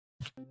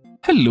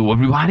Hello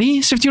everybody,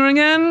 Sifd here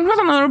again with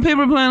another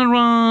Paper Planet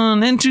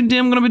run, and today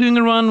I'm gonna be doing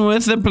a run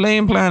with the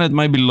Plain Planet,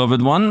 my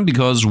beloved one,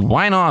 because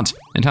why not?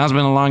 It has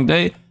been a long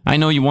day. I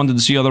know you wanted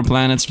to see other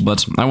planets,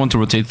 but I want to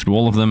rotate through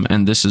all of them,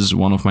 and this is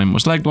one of my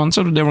most liked ones,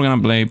 so today we're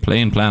gonna play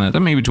Plain Planet,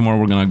 and maybe tomorrow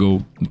we're gonna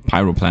go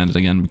Pyro Planet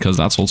again, because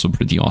that's also a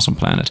pretty awesome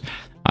planet.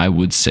 I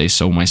would say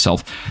so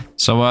myself.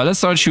 So let's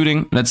start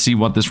shooting, let's see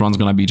what this run's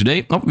gonna be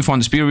today. Oh, we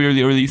found the spear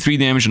really early, 3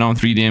 damage, now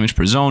 3 damage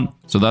per zone,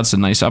 so that's a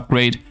nice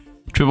upgrade.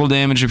 Triple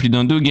damage if you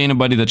don't do gain a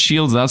body that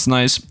shields, that's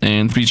nice.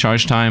 And 3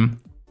 charge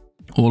time.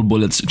 All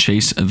bullets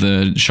chase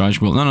the charge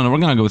bullet. No, we're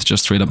gonna go with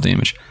just straight up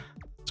damage.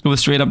 Let's go with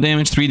straight up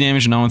damage, 3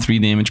 damage, now 3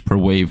 damage per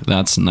wave.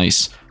 That's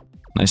nice.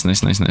 Nice.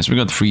 We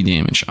got 3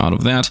 damage out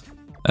of that.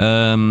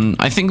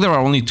 I think there are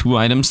only 2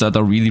 items that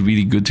are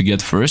really good to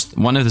get first.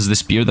 One is the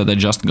spear that I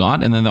just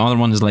got, and then the other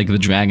one is like the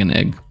dragon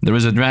egg. There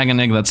is a dragon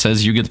egg that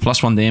says you get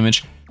 +1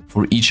 damage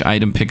for each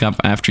item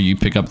pickup after you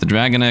pick up the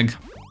dragon egg.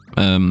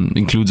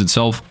 Includes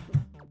itself.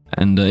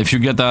 And if you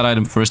get that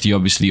item first, you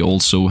obviously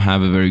also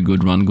have a very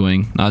good run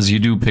going, as you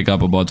do pick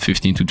up about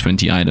 15 to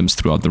 20 items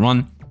throughout the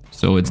run.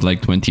 So it's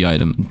like 20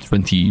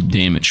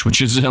 damage,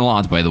 which is a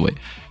lot, by the way.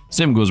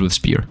 Same goes with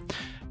spear.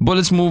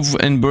 Bullets move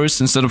in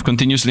bursts instead of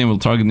continuously and will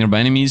target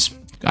nearby enemies.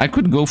 I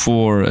could go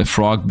for a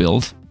frog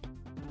build,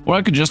 or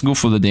I could just go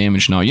for the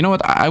damage now. You know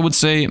what? I would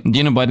say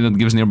gain a body that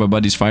gives nearby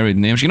bodies fire rate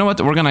and damage. You know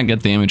what? We're gonna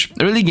get damage.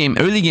 Early game,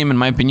 in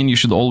my opinion, you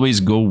should always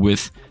go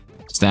with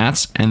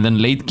stats, and then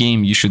late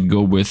game you should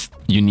go with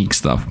unique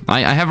stuff.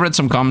 I have read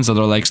some comments that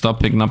are like, stop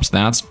picking up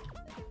stats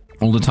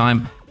all the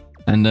time,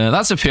 and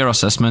that's a fair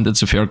assessment,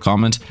 it's a fair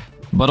comment,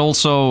 but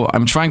also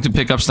I'm trying to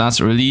pick up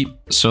stats early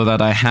so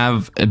that I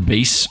have a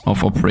base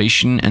of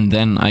operation, and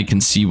then I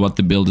can see what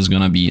the build is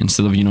gonna be,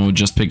 instead of, you know,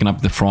 just picking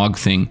up the frog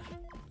thing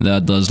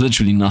that does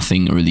literally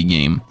nothing early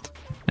game.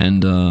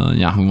 And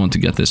yeah, we want to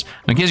get this.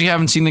 In case you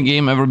haven't seen the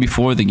game ever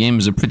before, the game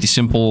is a pretty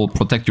simple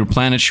protect your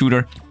planet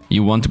shooter.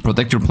 You want to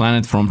protect your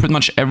planet from pretty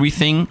much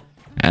everything.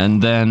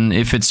 And then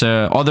if it's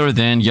other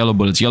than yellow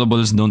bullets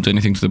don't do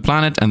anything to the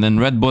planet. And then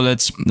red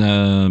bullets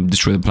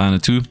destroy the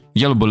planet too.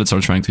 Yellow bullets are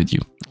trying to hit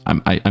you.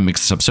 I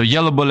mixed this up. So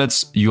yellow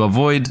bullets you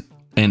avoid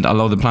and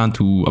allow the plant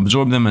to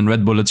absorb them, and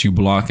red bullets you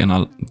block and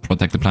I'll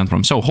protect the plant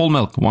from. So whole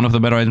milk, one of the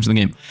better items in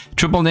the game.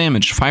 Triple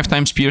damage, 5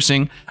 times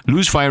piercing,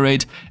 lose fire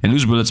rate and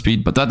lose bullet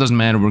speed, but that doesn't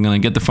matter, we're gonna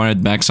get the fire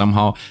rate back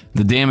somehow.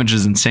 The damage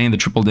is insane, the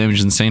triple damage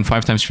is insane,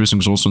 5 times piercing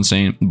is also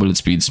insane, bullet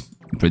speed's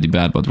pretty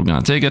bad, but we're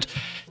gonna take it.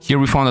 Here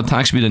we found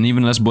attack speed and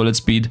even less bullet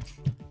speed.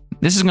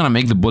 This is gonna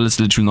make the bullets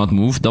literally not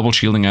move. Double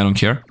shielding, I don't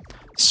care.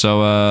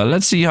 So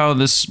let's see how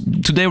this...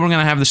 Today we're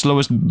gonna have the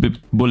slowest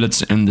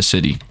bullets in the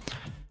city.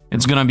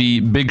 It's gonna be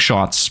big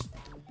shots.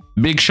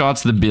 Big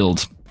shots, the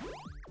build.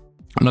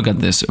 Look at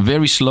this.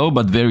 Very slow,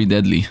 but very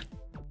deadly,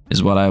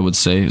 is what I would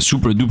say.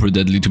 Super duper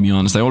deadly, to be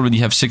honest. I already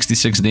have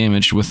 66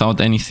 damage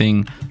without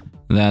anything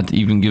that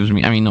even gives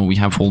me... I mean, no, we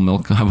have whole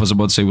milk. I was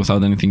about to say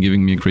without anything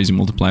giving me a crazy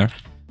multiplier.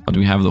 But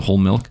we have the whole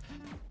milk.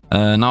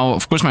 Now,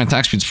 of course, my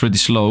attack speed's pretty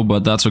slow,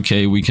 but that's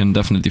okay. We can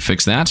definitely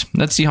fix that.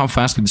 Let's see how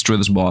fast we destroy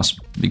this boss.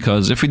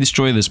 Because if we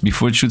destroy this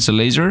before it shoots a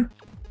laser,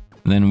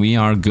 then we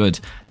are good.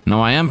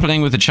 Now, I am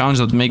playing with a challenge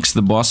that makes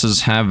the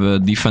bosses have a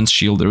defense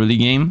shield early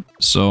game,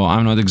 so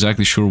I'm not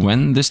exactly sure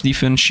when this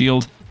defense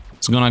shield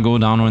is gonna go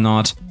down or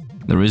not.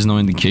 There is no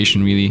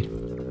indication, really.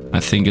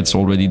 I think it's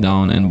already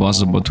down, and boss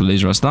is about to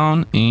laser us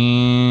down,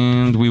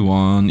 and we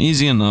won.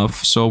 Easy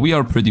enough, so we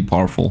are pretty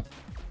powerful.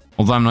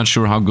 Although I'm not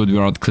sure how good we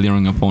are at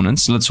clearing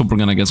opponents. Let's hope we're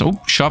gonna get... Oh,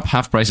 shop,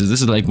 half prices.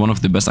 This is like one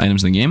of the best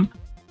items in the game.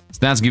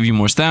 Stats give you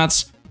more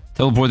stats.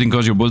 Teleporting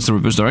causes your bullets to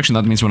reverse direction.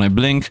 That means when I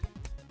blink,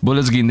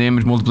 bullets gain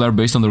damage multiplier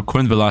based on their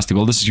current velocity.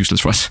 Well, this is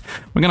useless for us.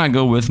 We're gonna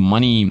go with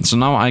money. So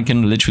now I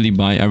can literally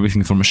buy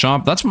everything from a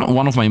shop. That's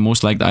one of my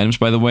most liked items,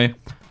 by the way.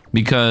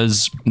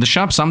 Because the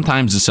shop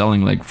sometimes is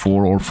selling like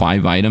 4 or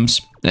 5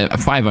 items.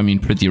 5, I mean,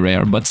 pretty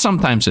rare. But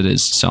sometimes it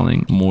is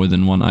selling more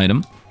than 1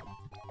 item.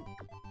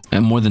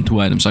 And more than 2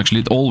 items,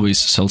 actually. It always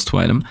sells 2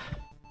 items.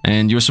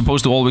 And you're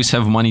supposed to always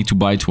have money to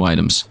buy 2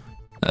 items.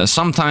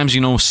 Sometimes,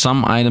 you know,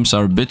 some items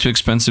are a bit too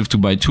expensive to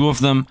buy 2 of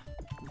them.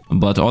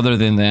 But other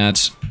than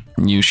that,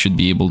 you should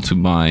be able to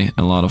buy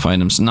a lot of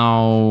items.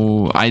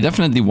 Now, I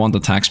definitely want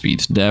attack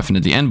speed,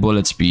 definitely, and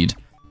bullet speed,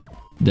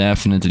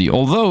 definitely.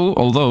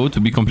 Although, to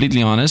be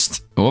completely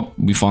honest, oh,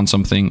 we found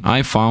something.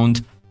 I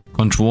found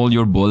control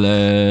your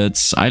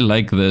bullets. I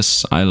like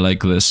this. I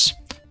like this.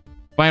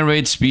 Fire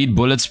rate, speed,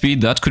 bullet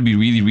speed. That could be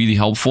really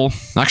helpful.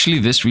 Actually,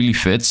 this really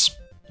fits.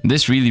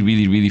 This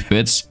really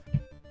fits.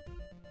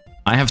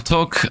 I have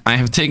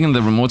taken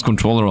the remote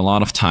controller a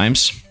lot of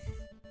times.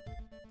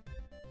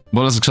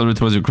 Bullets accelerate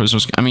towards your cursor.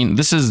 I mean,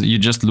 this is, you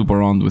just loop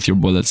around with your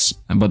bullets,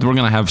 but we're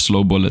gonna have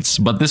slow bullets.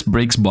 But this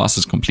breaks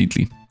bosses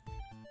completely.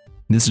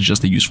 This is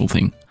just a useful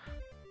thing.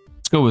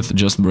 Let's go with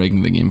just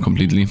breaking the game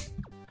completely.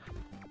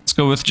 Let's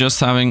go with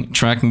just having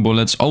tracking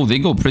bullets. Oh, they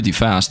go pretty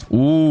fast.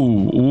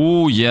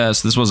 Ooh,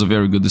 yes, this was a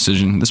very good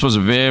decision. This was a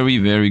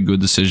very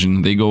good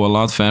decision. They go a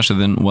lot faster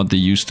than what they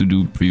used to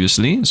do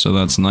previously, so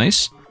that's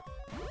nice.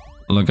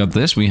 Look at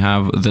this. We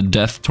have the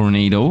death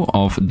tornado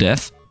of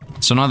death.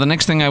 So now the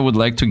next thing I would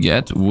like to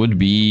get would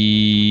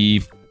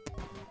be...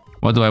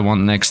 What do I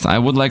want next? I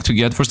would like to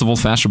get, first of all,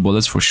 faster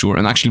bullets for sure.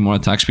 And actually more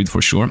attack speed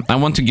for sure. I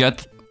want to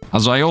get,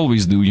 as I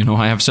always do, you know,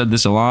 I have said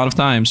this a lot of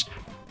times.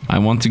 I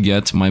want to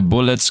get my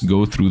bullets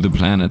go through the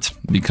planet.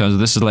 Because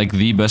this is like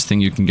the best thing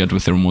you can get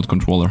with a remote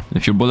controller.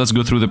 If your bullets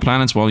go through the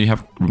planets while you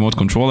have remote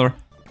controller,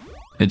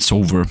 it's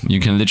over. You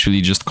can literally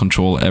just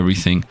control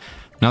everything.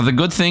 Now the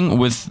good thing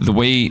with the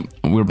way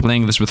we're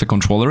playing this with a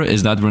controller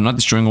is that we're not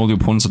destroying all the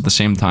opponents at the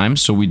same time.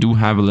 So we do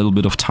have a little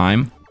bit of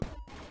time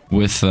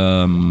with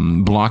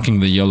blocking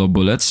the yellow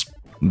bullets,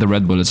 the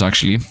red bullets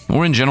actually,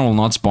 or in general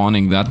not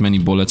spawning that many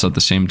bullets at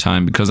the same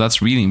time, because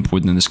that's really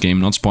important in this game,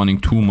 not spawning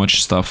too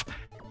much stuff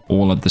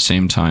all at the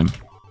same time.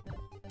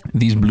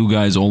 These blue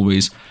guys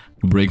always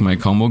break my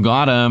combo.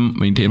 Got him!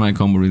 Maintain my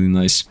combo, really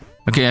nice.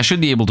 Okay, I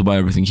should be able to buy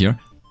everything here.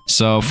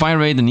 So fire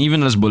rate and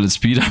even less bullet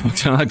speed, I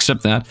would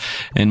accept that.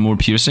 And more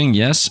piercing,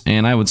 yes.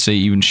 And I would say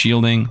even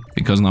shielding,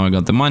 because now I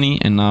got the money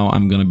and now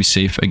I'm gonna be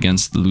safe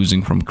against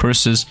losing from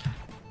curses.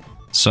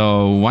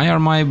 So, why are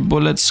my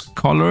bullets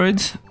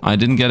colored? I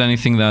didn't get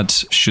anything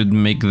that should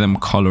make them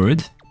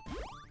colored.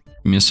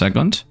 Give me a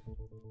second.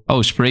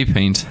 Oh, spray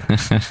paint.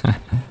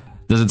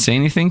 Does it say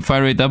anything?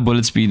 Fire rate up,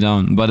 bullet speed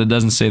down. But it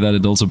doesn't say that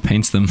it also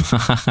paints them.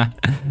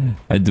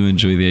 I do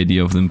enjoy the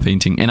idea of them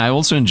painting. And I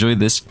also enjoy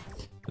this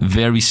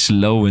very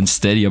slow and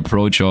steady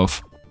approach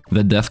of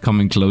the death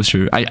coming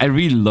closer. I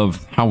really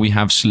love how we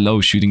have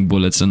slow shooting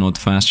bullets and not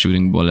fast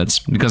shooting bullets.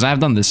 Because I've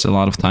done this a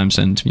lot of times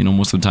and, you know,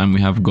 most of the time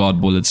we have god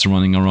bullets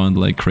running around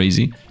like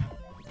crazy.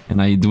 And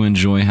I do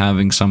enjoy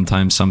having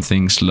sometimes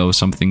something slow,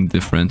 something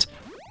different,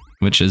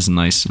 which is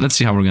nice. Let's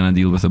see how we're gonna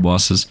deal with the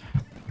bosses.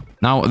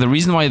 Now, the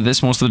reason why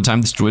this most of the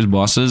time destroys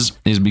bosses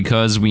is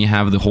because we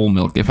have the whole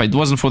milk. If it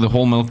wasn't for the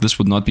whole milk, this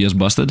would not be as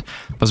busted.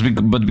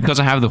 But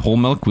because I have the whole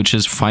milk, which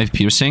is 5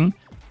 piercing,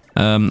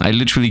 I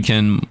literally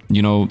can,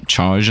 you know,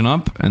 charge him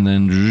up and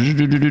then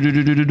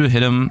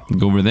hit him,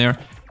 go over there.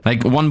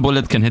 Like, one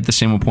bullet can hit the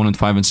same opponent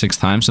 5 and 6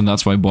 times, and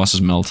that's why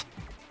bosses melt.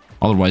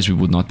 Otherwise, we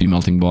would not be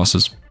melting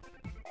bosses.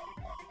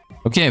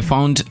 Okay, I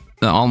found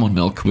the almond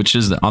milk, which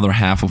is the other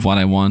half of what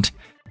I want.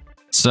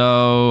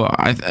 So,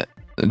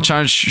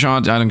 charge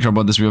shot, I don't care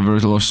about this, we have very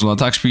low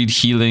attack speed,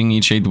 healing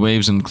each 8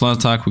 waves, and claw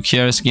attack, who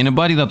cares? Gain a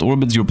body that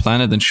orbits your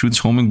planet and shoots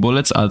homing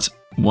bullets at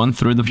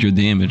 1/3 of your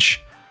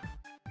damage.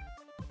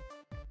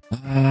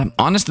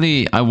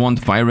 Honestly, I want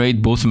fire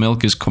rate. Both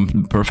milk is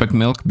perfect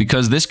milk,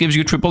 because this gives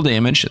you triple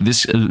damage.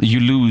 This you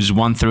lose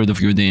 1/3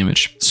 of your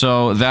damage,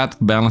 so that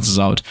balances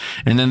out.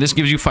 And then this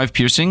gives you 5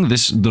 piercing.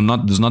 This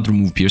does not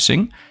remove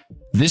piercing.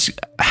 This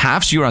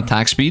halves your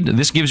attack speed.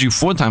 This gives you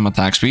 4x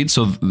attack speed,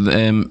 so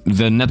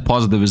the net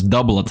positive is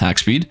double attack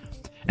speed.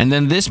 And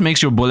then this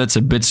makes your bullets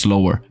a bit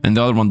slower, and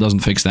the other one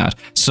doesn't fix that.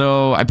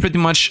 So I pretty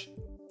much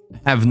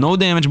have no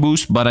damage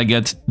boost, but I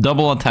get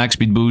double attack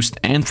speed boost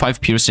and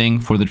 5 piercing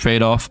for the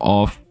trade-off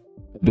of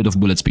a bit of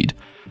bullet speed.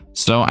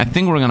 So I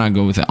think we're gonna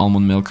go with the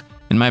almond milk.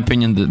 In my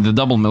opinion, the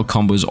double milk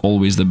combo is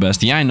always the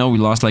best. Yeah, I know we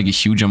lost like a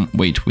huge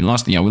we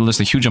lost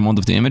a huge amount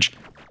of damage,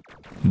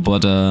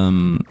 but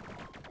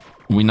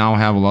we now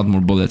have a lot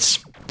more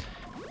bullets.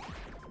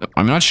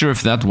 I'm not sure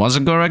if that was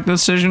a correct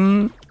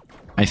decision.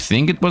 I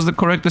think it was the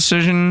correct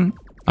decision.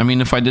 I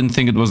mean, if I didn't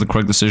think it was the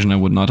correct decision, I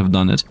would not have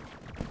done it.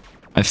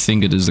 I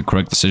think it is the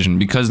correct decision,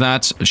 because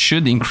that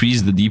should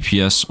increase the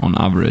DPS on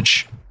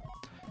average.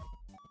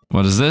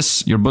 What is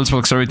this? Your bullets will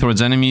accelerate towards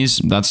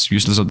enemies. That's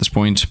useless at this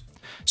point.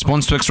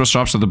 Spawns 2 extra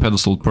shops at the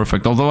pedestal.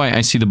 Perfect. Although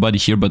I see the buddy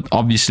here, but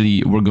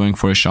obviously we're going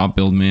for a shop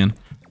build, man.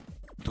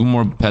 2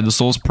 more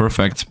pedestals.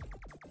 Perfect.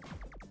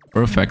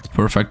 Perfect,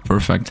 perfect,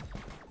 perfect.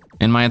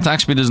 And my attack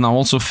speed is now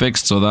also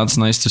fixed, so that's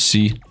nice to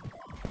see.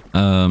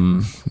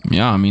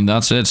 Yeah, I mean,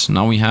 that's it.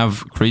 Now we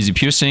have crazy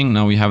piercing.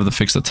 Now we have the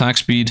fixed attack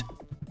speed.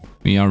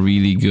 We are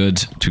really good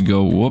to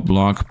go. Whoop,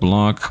 block,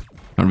 block.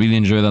 I really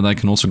enjoy that I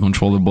can also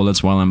control the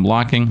bullets while I'm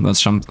blocking.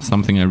 That's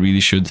something I really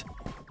should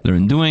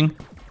learn doing.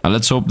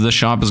 Let's hope the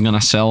shop is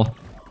gonna sell.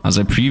 As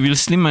I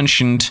previously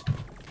mentioned,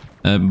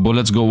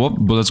 bullets go up,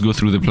 bullets go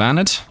through the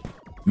planet.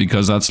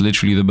 Because that's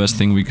literally the best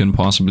thing we can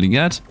possibly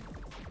get.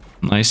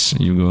 Nice,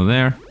 you go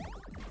there.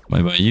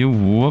 Bye-bye you.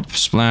 Whoop,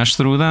 splash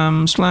through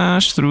them,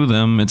 splash through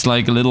them. It's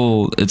like a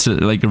little,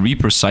 like a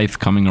Reaper scythe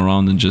coming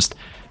around and just...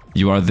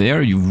 You are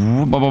there, you...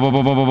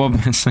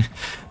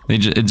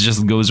 It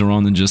just goes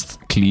around and just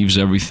cleaves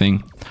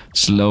everything.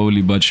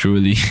 Slowly but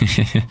surely.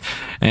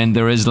 And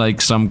there is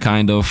like some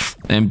kind of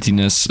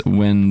emptiness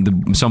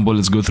when some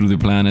bullets go through the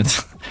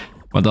planet.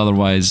 But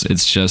otherwise,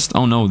 it's just...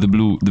 Oh no, the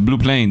blue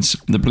planes.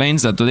 The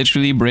planes that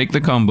literally break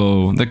the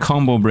combo. The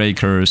combo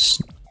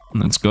breakers.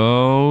 Let's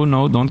go.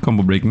 No, don't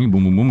combo break me.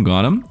 Boom, boom, boom.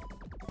 Got him.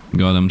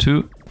 Got him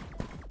too.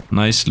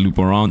 Nice loop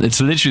around.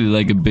 It's literally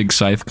like a big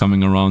scythe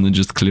coming around and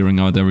just clearing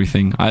out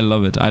everything. I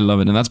love it. I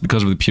love it. And that's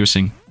because of the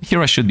piercing.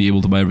 Here I should be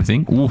able to buy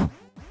everything. Ooh.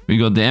 We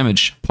got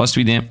damage. Plus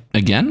 3 damage.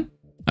 Again?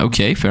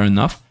 Okay, fair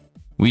enough.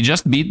 We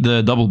just beat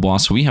the double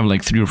boss. So we have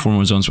like 3 or 4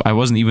 more zones. I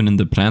wasn't even in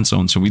the plant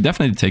zone. So we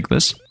definitely take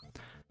this.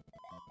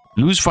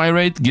 Lose fire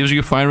rate gives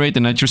you fire rate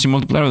and accuracy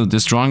multiplier that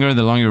is stronger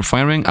the longer you're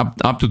firing,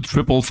 up to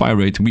triple fire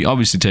rate. We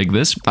obviously take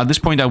this. At this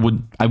point, I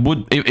would,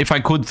 if I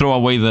could throw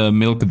away the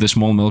milk, the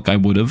small milk, I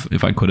would have,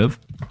 if I could have.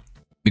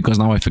 Because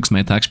now I fixed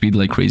my attack speed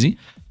like crazy.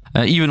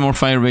 Even more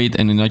fire rate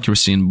and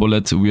inaccuracy and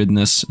bullet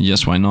weirdness.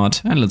 Yes, why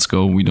not? And let's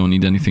go. We don't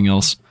need anything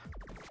else.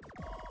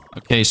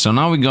 Okay, so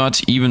now we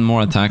got even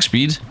more attack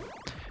speed.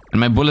 And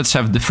my bullets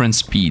have different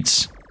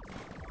speeds.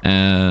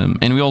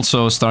 And we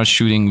also start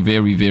shooting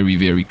very, very,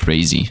 very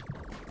crazy.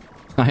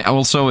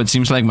 Also, it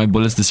seems like my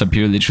bullets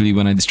disappear literally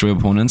when I destroy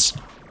opponents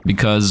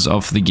because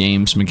of the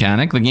game's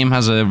mechanic. The game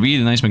has a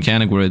really nice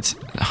mechanic where it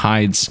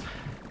hides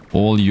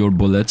all your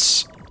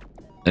bullets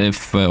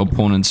if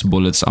opponents'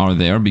 bullets are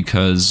there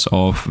because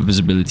of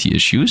visibility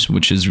issues,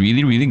 which is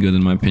really, really good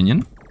in my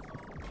opinion.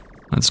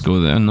 Let's go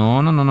there.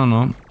 No, no, no, no,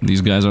 no.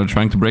 These guys are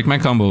trying to break my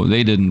combo.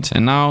 They didn't.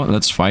 And now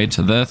let's fight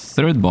the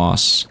third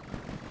boss.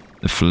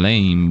 The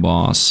flame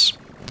boss.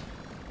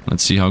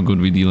 Let's see how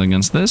good we deal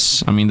against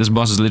this. I mean, this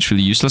boss is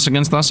literally useless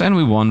against us, and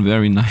we won.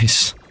 Very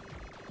nice.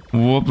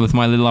 Whoop, with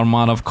my little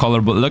armada of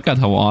color, but look at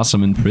how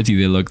awesome and pretty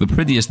they look. The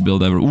prettiest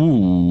build ever.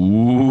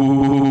 Ooh,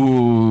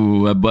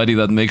 a buddy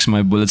that makes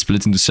my bullet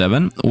split into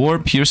 7. Or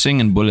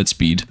piercing and bullet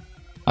speed.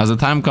 As the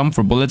time comes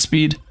for bullet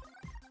speed...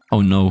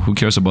 Oh no, who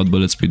cares about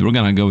bullet speed? We're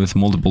gonna go with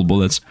multiple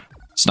bullets.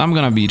 So I'm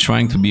gonna be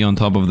trying to be on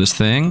top of this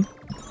thing,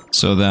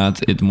 so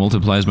that it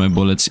multiplies my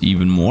bullets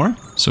even more.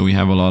 So we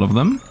have a lot of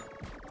them.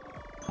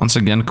 Once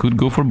again, could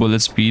go for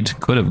bullet speed.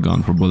 Could have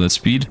gone for bullet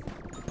speed.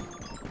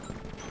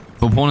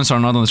 If opponents are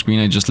not on the screen,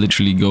 I just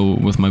literally go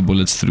with my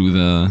bullets through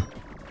the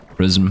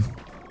prism.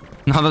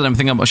 Now that I'm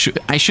thinking about...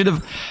 I should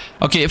have...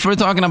 Okay, if we're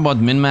talking about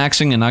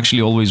min-maxing and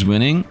actually always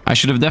winning, I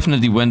should have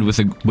definitely went with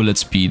a bullet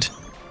speed.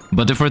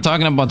 But if we're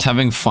talking about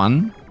having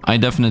fun, I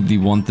definitely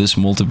want this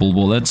multiple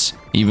bullets,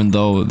 even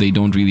though they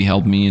don't really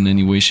help me in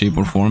any way, shape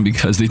or form,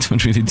 because they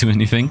don't really do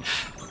anything.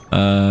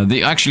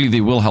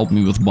 They will help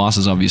me with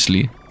bosses,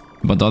 obviously.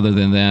 But other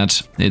than that,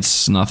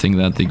 it's nothing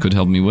that they could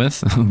help me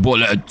with.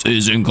 Bullet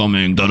is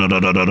incoming! Da, da, da,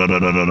 da, da, da,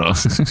 da, da.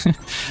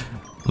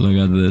 Look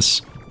at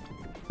this.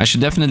 I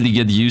should definitely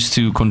get used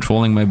to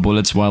controlling my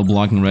bullets while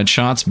blocking red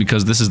shots,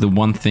 because this is the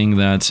one thing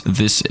that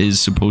this is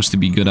supposed to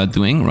be good at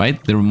doing,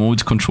 right? The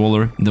remote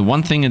controller. The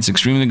one thing it's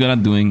extremely good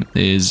at doing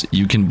is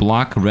you can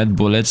block red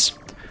bullets,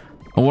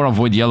 or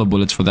avoid yellow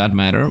bullets for that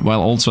matter,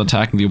 while also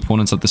attacking the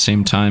opponents at the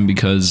same time,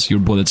 because your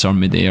bullets are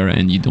mid-air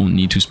and you don't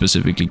need to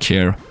specifically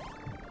care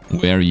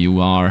where you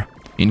are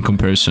in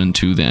comparison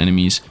to the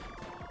enemies,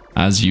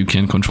 as you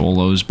can control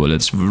those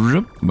bullets.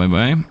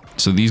 Bye-bye.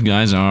 So these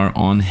guys are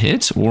on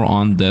hit or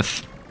on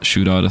death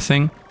shootout, a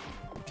thing.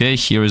 Okay,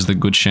 here is the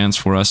good chance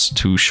for us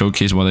to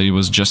showcase what I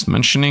was just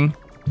mentioning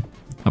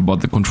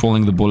about the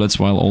controlling the bullets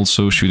while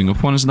also shooting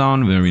opponents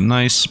down. Very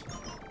nice.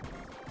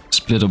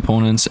 Split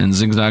opponents and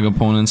zigzag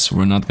opponents.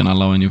 We're not gonna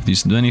allow any of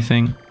these to do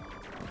anything.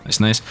 That's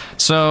nice.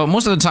 So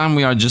most of the time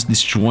we are just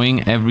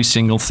destroying every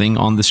single thing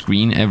on the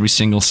screen every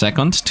single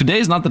second. Today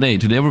is not the day.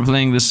 Today we're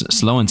playing this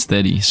slow and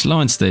steady. Slow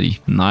and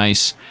steady.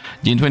 Nice.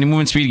 Gain 20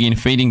 movement speed, gain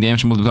fading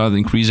damage multiplier that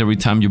increase every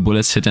time your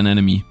bullets hit an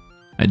enemy.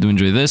 I do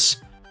enjoy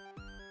this.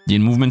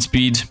 Gain movement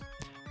speed.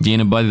 Gain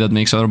a body that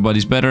makes other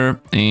bodies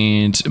better.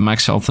 And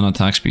max health and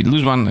attack speed.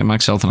 Lose one,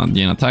 max health and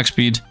gain attack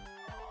speed.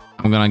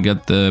 I'm gonna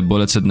get the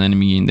bullets hit an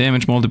enemy, gain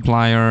damage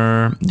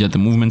multiplier. Get the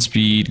movement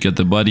speed, get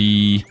the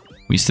body.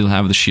 We still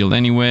have the shield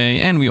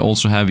anyway, and we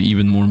also have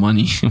even more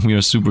money. We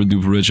are super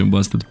duper rich and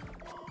busted.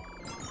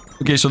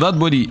 Okay, so that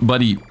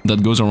buddy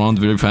that goes around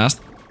very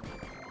fast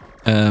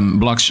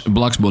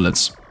blocks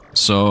bullets.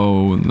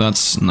 So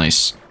that's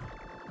nice.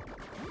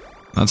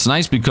 That's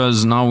nice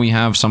because now we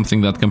have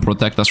something that can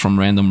protect us from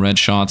random red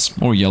shots,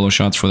 or yellow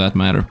shots for that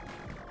matter.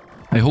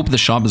 I hope the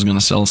shop is gonna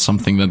sell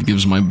something that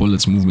gives my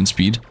bullets movement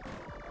speed.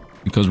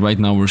 Because right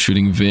now we're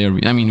shooting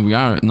very... I mean, we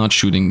are not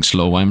shooting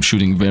slow, I'm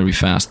shooting very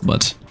fast,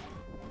 but...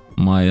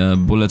 my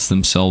bullets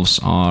themselves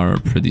are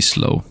pretty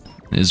slow,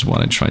 is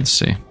what I tried to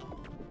say.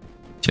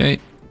 Okay,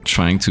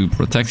 trying to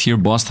protect here,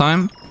 boss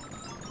time.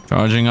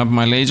 Charging up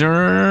my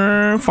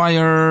laser.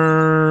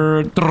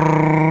 Fire!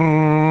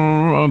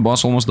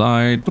 Boss almost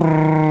died.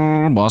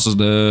 Boss is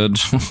dead.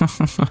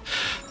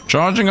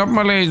 Charging up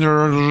my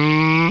laser.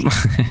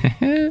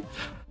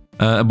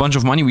 A bunch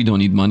of money. We don't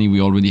need money. We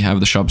already have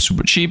the shop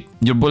super cheap.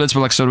 Your bullets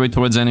will accelerate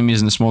towards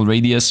enemies in a small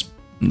radius.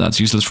 That's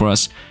useless for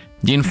us.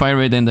 Gain fire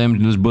rate and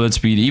damage, lose bullet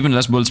speed, even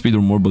less bullet speed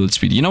or more bullet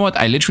speed. You know what?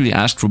 I literally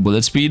asked for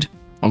bullet speed,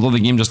 although the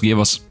game just gave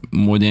us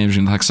more damage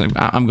and attack.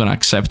 I'm gonna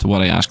accept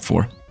what I asked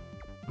for.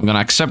 I'm gonna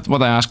accept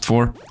what I asked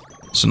for.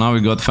 So now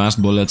we got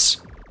fast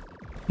bullets.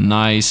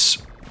 Nice.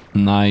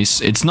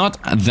 Nice. It's not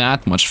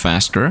that much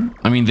faster.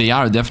 I mean, they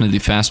are definitely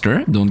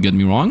faster, don't get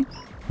me wrong.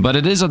 But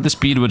it is at the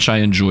speed which I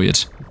enjoy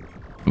it.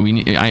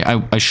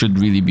 I should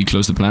really be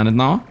close to the planet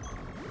now.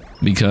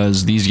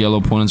 Because these yellow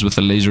opponents with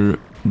the laser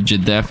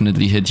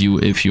definitely hit you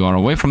if you are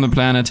away from the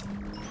planet,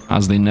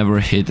 as they never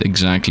hit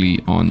exactly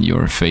on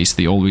your face.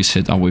 They always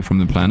hit away from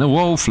the planet.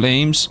 Whoa,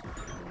 flames!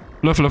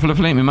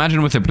 Flame.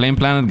 Imagine with a plain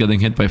planet getting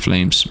hit by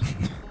flames.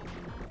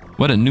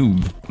 What a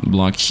noob.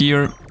 Block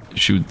here.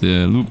 Shoot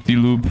the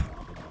loop-de-loop.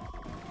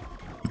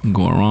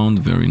 Go around.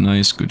 Very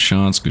nice. Good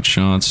shots. Good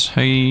shots.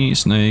 Hey,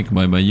 snake.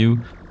 Bye-bye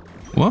you.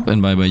 Whoop,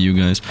 and bye-bye you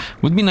guys.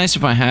 Would be nice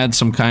if I had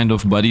some kind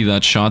of buddy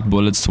that shot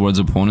bullets towards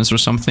opponents or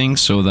something,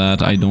 so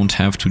that I don't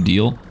have to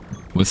deal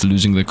with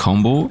losing the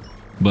combo.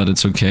 But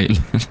it's okay.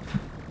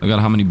 Look at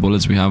how many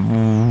bullets we have.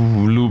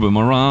 Ooh, loop them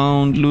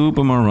around. Loop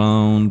them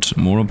around.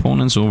 More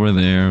opponents over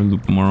there.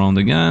 Loop them around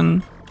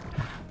again.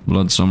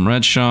 Blood some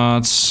red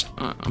shots.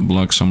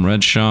 Block some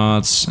red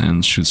shots.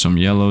 And shoot some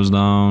yellows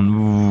down.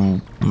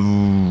 Ooh,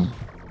 ooh.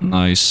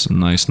 Nice,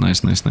 nice,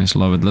 nice, nice, nice.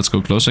 Love it. Let's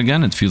go close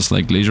again. It feels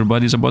like laser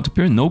buddy's about to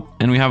appear. Nope.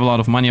 And we have a lot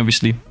of money,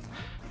 obviously.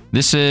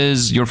 This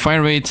is your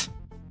fire rate.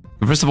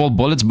 First of all,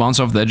 bullets bounce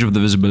off the edge of the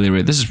visibility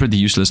rate. This is pretty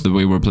useless the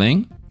way we're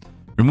playing.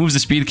 Removes the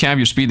speed cap.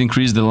 Your speed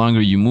increases the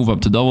longer you move,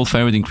 up to double.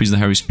 Fire rate increases the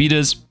higher your speed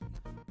is.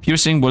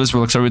 Piercing. Bullets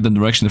will accelerate the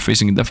direction they're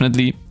facing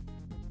indefinitely.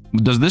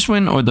 Does this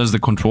win or does the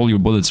control your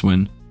bullets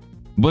win?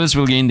 Bullets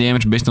will gain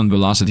damage based on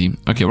velocity.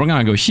 Okay, we're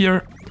gonna go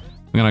here.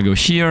 We're gonna go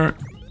here.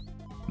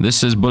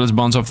 This is bullets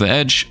bounce off the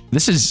edge.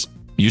 This is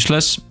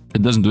useless.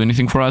 It doesn't do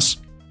anything for us.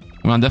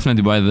 I'm gonna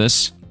definitely buy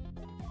this.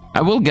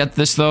 I will get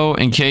this though,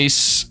 in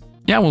case...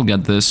 Yeah, we'll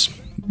get this.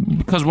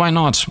 Because why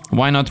not?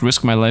 Why not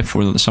risk my life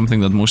for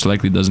something that most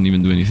likely doesn't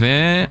even do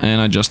anything?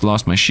 And I just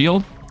lost my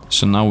shield.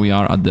 So now we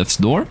are at death's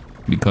door.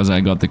 Because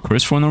I got the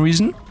curse for no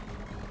reason.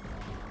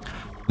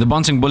 The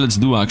bouncing bullets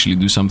do actually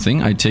do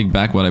something. I take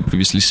back what I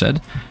previously said.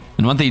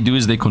 And what they do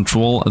is they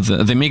control...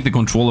 They make the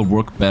controller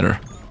work better.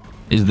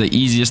 Is the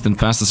easiest and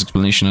fastest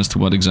explanation as to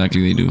what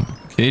exactly they do.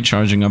 Okay,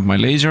 charging up my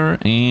laser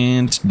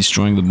and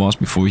destroying the boss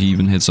before he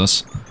even hits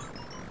us.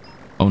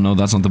 Oh no,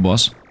 that's not the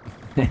boss.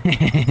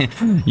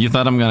 You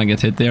thought I'm gonna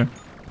get hit there?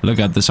 Look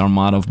at this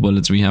armada of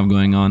bullets we have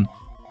going on.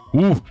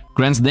 Ooh,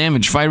 grants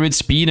damage, fire rate,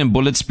 speed, and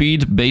bullet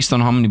speed based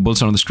on how many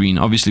bullets are on the screen.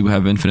 Obviously, we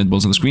have infinite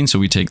bullets on the screen, so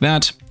we take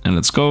that. And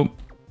let's go.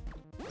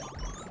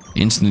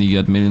 Instantly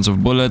get millions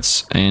of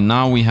bullets. And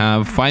now we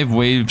have 5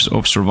 waves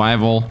of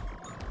survival.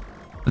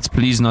 Let's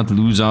please not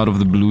lose out of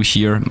the blue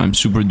here. I'm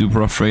super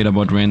duper afraid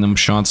about random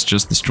shots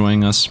just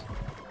destroying us.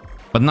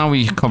 But now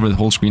we cover the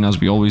whole screen as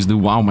we always do.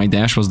 Wow, my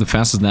dash was the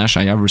fastest dash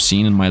I ever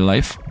seen in my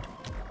life.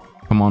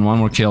 Come on, one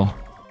more kill.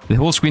 The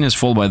whole screen is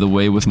full, by the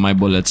way, with my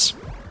bullets.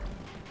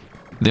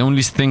 The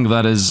only thing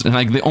that is...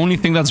 Like, the only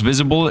thing that's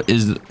visible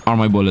are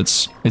my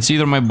bullets. It's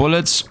either my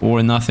bullets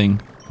or nothing.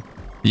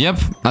 Yep,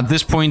 at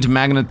this point,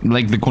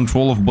 the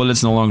control of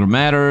bullets no longer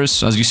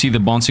matters. As you see, the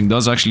bouncing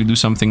does actually do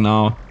something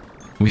now.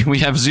 We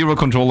have 0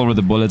 control over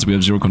the bullets, we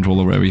have 0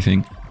 control over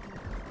everything.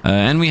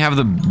 And we have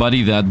the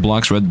buddy that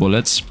blocks red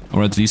bullets,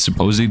 or at least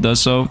supposedly does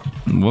so.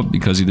 Whoop,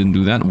 because he didn't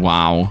do that.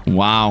 Wow,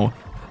 wow.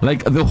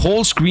 Like, the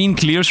whole screen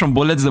clears from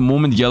bullets the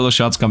moment yellow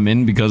shots come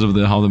in because of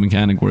how the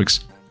mechanic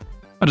works.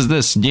 What is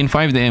this? Gain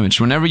 5 damage.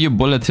 Whenever your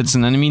bullet hits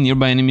an enemy,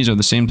 nearby enemies of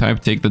the same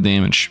type take the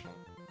damage.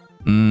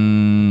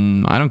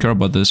 I don't care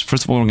about this.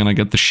 First of all, we're gonna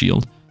get the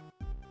shield.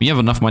 We have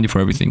enough money for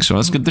everything, so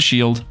let's get the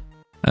shield.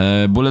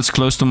 Bullets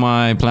close to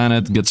my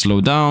planet get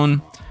slowed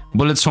down.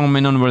 Bullets home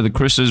in on where the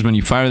cursor is when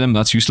you fire them,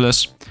 that's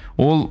useless.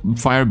 All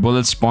fired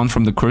bullets spawn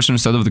from the cursor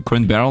instead of the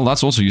current barrel,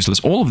 that's also useless.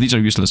 All of these are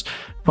useless.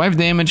 5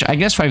 damage, I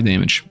guess 5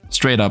 damage.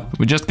 Straight up.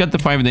 We just get the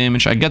 5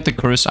 damage, I get the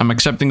curse. I'm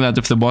accepting that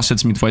if the boss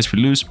hits me twice,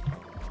 we lose.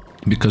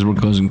 Because we're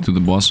closing to the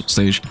boss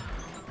stage.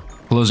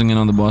 Closing in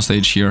on the boss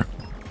stage here.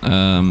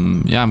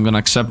 Yeah, I'm gonna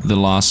accept the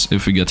loss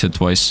if we get hit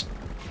twice.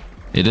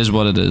 It is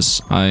what it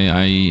is.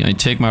 I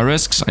take my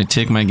risks, I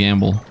take my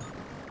gamble.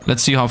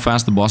 Let's see how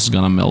fast the boss is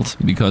gonna melt,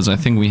 because I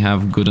think we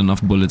have good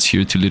enough bullets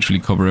here to literally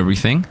cover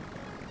everything.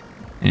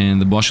 And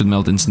the boss should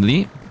melt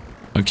instantly.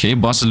 Okay,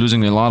 boss is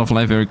losing a lot of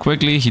life very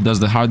quickly. He does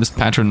the hardest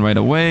pattern right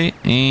away.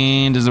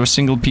 And is there a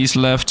single piece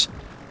left?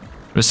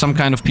 There's some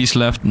kind of piece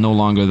left. No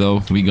longer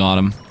though. We got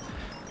him.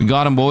 We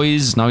got him,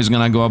 boys. Now he's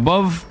gonna go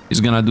above. He's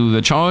gonna do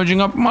the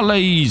charging up my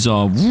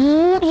laser.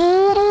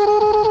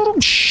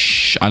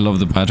 I love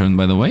the pattern,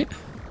 by the way.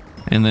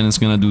 And then it's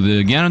gonna do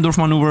the Ganondorf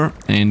maneuver.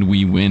 And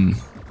we win.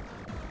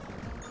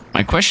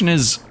 My question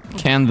is,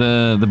 can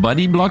the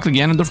buddy block the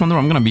Ganondorf maneuver?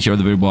 I'm gonna be here at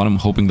the very bottom,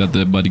 hoping that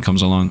the buddy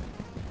comes along.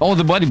 Oh,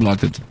 the buddy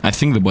blocked it. I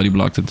think the buddy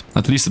blocked it.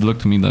 At least it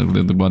looked to me that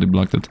the buddy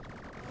blocked it.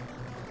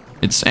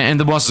 And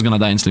the boss is gonna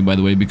die instantly, by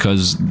the way,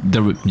 because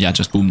there... Yeah,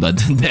 just boom, that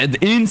dead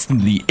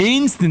instantly.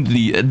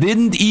 It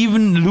didn't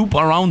even loop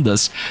around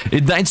us.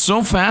 It died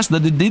so fast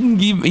that it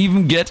didn't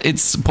even get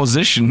its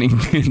positioning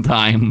in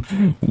time.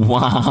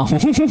 Wow.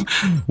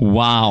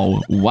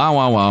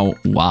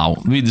 Wow.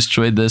 We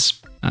destroyed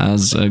this.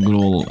 As good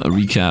old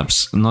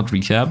recaps, not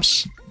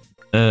recaps.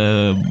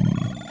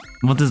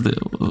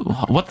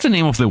 What's the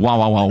name of the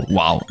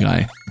wow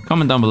guy?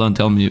 Comment down below and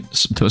tell me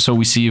so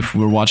we see if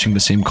we're watching the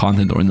same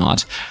content or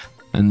not.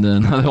 And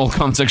then the whole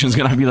comment section is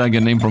gonna be like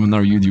a name from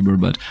another YouTuber,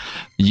 but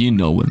you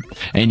know him.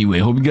 Anyway,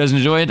 hope you guys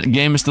enjoyed. The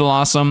game is still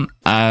awesome.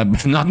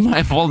 Not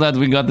my fault that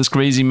we got this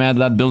crazy mad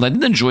lad build. I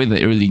did enjoy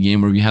the early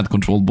game where we had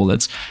controlled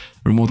bullets.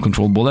 Remote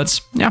control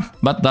bullets. Yeah,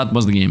 but that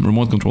was the game.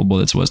 Remote control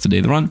bullets was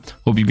today the run.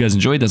 Hope you guys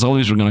enjoyed. As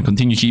always, we're gonna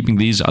continue keeping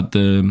these at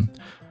the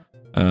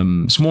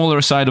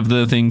smaller side of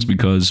the things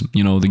because,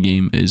 you know, the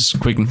game is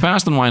quick and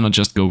fast, and why not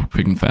just go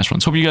quick and fast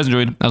runs. Hope you guys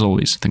enjoyed. As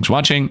always, thanks for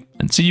watching,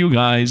 and see you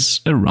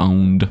guys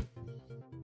around.